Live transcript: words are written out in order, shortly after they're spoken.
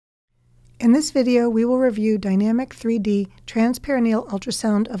In this video, we will review dynamic 3D transperineal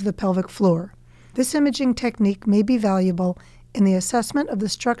ultrasound of the pelvic floor. This imaging technique may be valuable in the assessment of the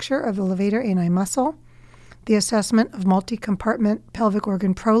structure of the levator ani muscle, the assessment of multi-compartment pelvic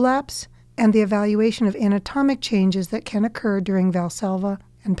organ prolapse, and the evaluation of anatomic changes that can occur during Valsalva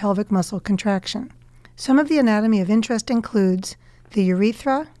and pelvic muscle contraction. Some of the anatomy of interest includes the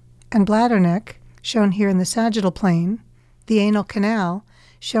urethra and bladder neck, shown here in the sagittal plane, the anal canal,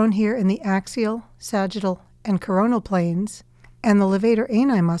 shown here in the axial, sagittal, and coronal planes, and the levator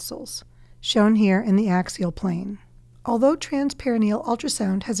ani muscles, shown here in the axial plane. Although transperineal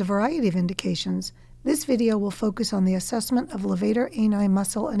ultrasound has a variety of indications, this video will focus on the assessment of levator ani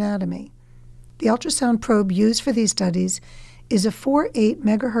muscle anatomy. The ultrasound probe used for these studies is a 4/8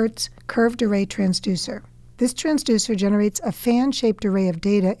 MHz curved array transducer. This transducer generates a fan-shaped array of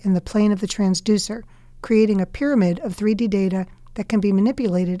data in the plane of the transducer, creating a pyramid of 3D data that can be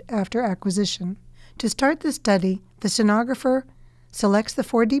manipulated after acquisition. To start the study, the sonographer selects the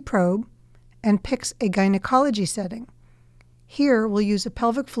 4D probe and picks a gynecology setting. Here, we'll use a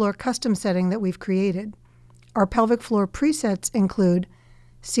pelvic floor custom setting that we've created. Our pelvic floor presets include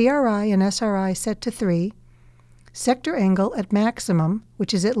CRI and SRI set to 3, sector angle at maximum,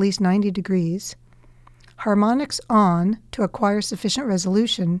 which is at least 90 degrees, harmonics on to acquire sufficient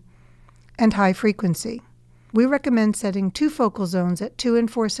resolution, and high frequency. We recommend setting 2 focal zones at 2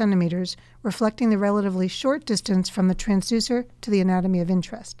 and 4 centimeters, reflecting the relatively short distance from the transducer to the anatomy of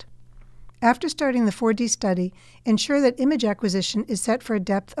interest. After starting the 4D study, ensure that image acquisition is set for a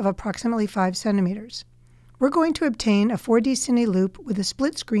depth of approximately 5 centimeters. We're going to obtain a 4D cine loop with a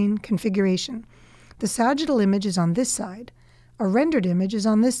split screen configuration. The sagittal image is on this side. A rendered image is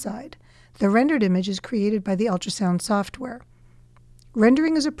on this side. The rendered image is created by the ultrasound software.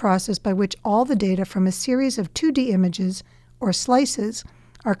 Rendering is a process by which all the data from a series of 2D images, or slices,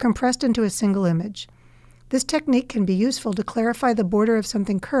 are compressed into a single image. This technique can be useful to clarify the border of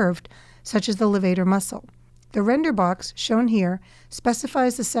something curved, such as the levator muscle. The render box, shown here,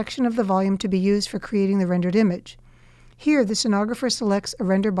 specifies the section of the volume to be used for creating the rendered image. Here, the sonographer selects a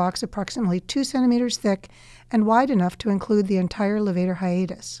render box approximately 2 centimeters thick and wide enough to include the entire levator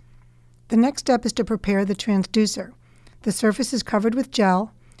hiatus. The next step is to prepare the transducer. The surface is covered with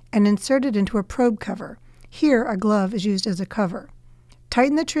gel and inserted into a probe cover. Here, a glove is used as a cover.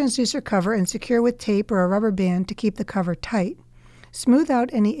 Tighten the transducer cover and secure with tape or a rubber band to keep the cover tight. Smooth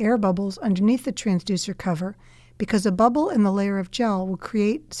out any air bubbles underneath the transducer cover because a bubble in the layer of gel will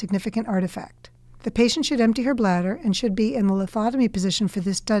create significant artifact. The patient should empty her bladder and should be in the lithotomy position for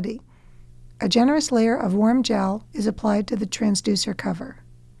this study. A generous layer of warm gel is applied to the transducer cover.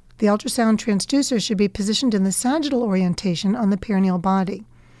 The ultrasound transducer should be positioned in the sagittal orientation on the perineal body.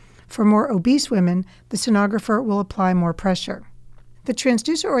 For more obese women, the sonographer will apply more pressure. The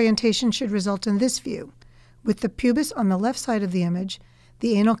transducer orientation should result in this view, with the pubis on the left side of the image,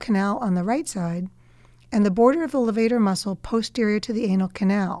 the anal canal on the right side, and the border of the levator muscle posterior to the anal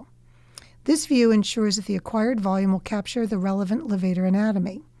canal. This view ensures that the acquired volume will capture the relevant levator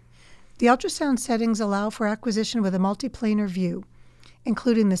anatomy. The ultrasound settings allow for acquisition with a multiplanar view,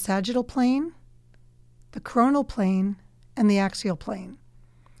 including the sagittal plane, the coronal plane, and the axial plane.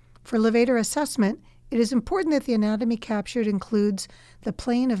 For levator assessment, it is important that the anatomy captured includes the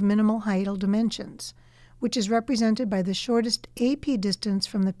plane of minimal hiatal dimensions, which is represented by the shortest AP distance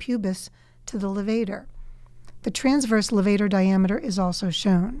from the pubis to the levator. The transverse levator diameter is also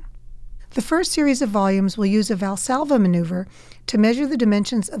shown. The first series of volumes will use a Valsalva maneuver to measure the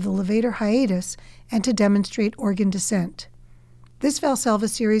dimensions of the levator hiatus and to demonstrate organ descent. This Valsalva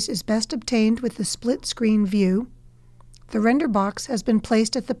series is best obtained with the split-screen view. The render box has been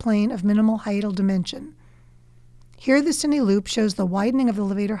placed at the plane of minimal hiatal dimension. Here the cine loop shows the widening of the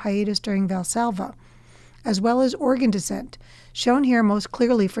levator hiatus during Valsalva, as well as organ descent, shown here most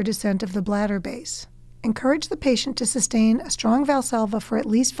clearly for descent of the bladder base. Encourage the patient to sustain a strong Valsalva for at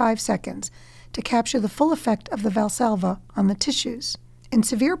least 5 seconds to capture the full effect of the Valsalva on the tissues. In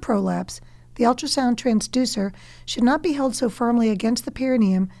severe prolapse, the ultrasound transducer should not be held so firmly against the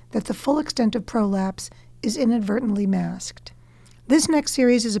perineum that the full extent of prolapse is inadvertently masked. This next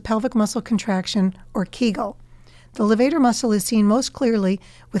series is a pelvic muscle contraction, or Kegel. The levator muscle is seen most clearly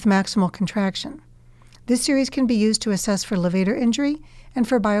with maximal contraction. This series can be used to assess for levator injury and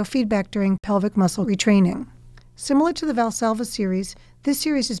for biofeedback during pelvic muscle retraining. Similar to the Valsalva series, this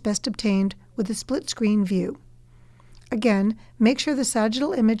series is best obtained with a split-screen view. Again, make sure the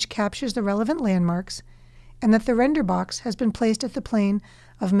sagittal image captures the relevant landmarks and that the render box has been placed at the plane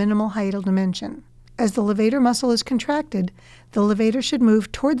of minimal hiatal dimension. As the levator muscle is contracted, the levator should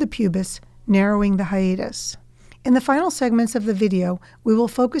move toward the pubis, narrowing the hiatus. In the final segments of the video, we will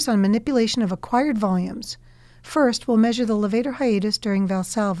focus on manipulation of acquired volumes. First, we'll measure the levator hiatus during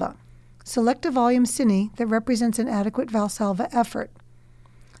Valsalva. Select a volume cine that represents an adequate Valsalva effort.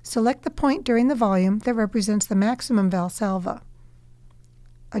 Select the point during the volume that represents the maximum Valsalva.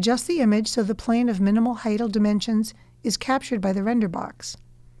 Adjust the image so the plane of minimal hiatal dimensions is captured by the render box.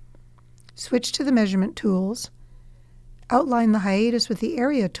 Switch to the measurement tools. Outline the hiatus with the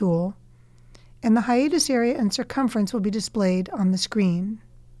area tool, and the hiatus area and circumference will be displayed on the screen.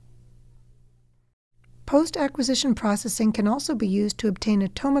 Post-acquisition processing can also be used to obtain a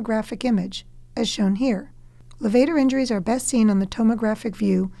tomographic image, as shown here. Levator injuries are best seen on the tomographic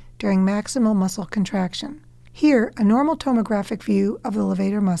view during maximal muscle contraction. Here, a normal tomographic view of the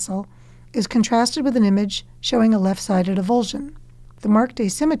levator muscle is contrasted with an image showing a left-sided avulsion. The marked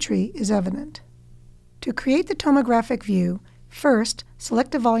asymmetry is evident. To create the tomographic view, first,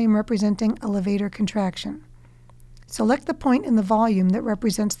 select a volume representing a levator contraction. Select the point in the volume that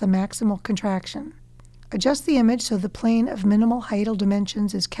represents the maximal contraction. Adjust the image so the plane of minimal hiatal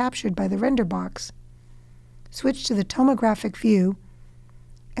dimensions is captured by the render box. Switch to the tomographic view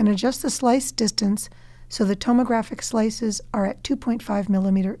and adjust the slice distance so the tomographic slices are at 2.5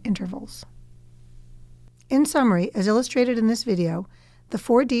 mm intervals. In summary, as illustrated in this video, the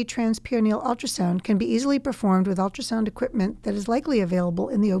 4D transperineal ultrasound can be easily performed with ultrasound equipment that is likely available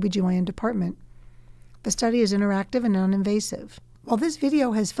in the OB/GYN department. The study is interactive and non-invasive. While this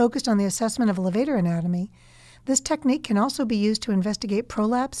video has focused on the assessment of levator anatomy, this technique can also be used to investigate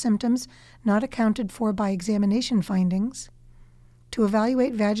prolapse symptoms not accounted for by examination findings, to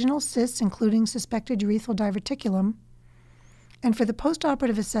evaluate vaginal cysts including suspected urethral diverticulum, and for the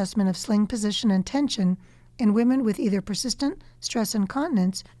postoperative assessment of sling position and tension in women with either persistent stress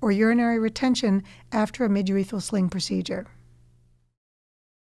incontinence or urinary retention after a midurethral sling procedure.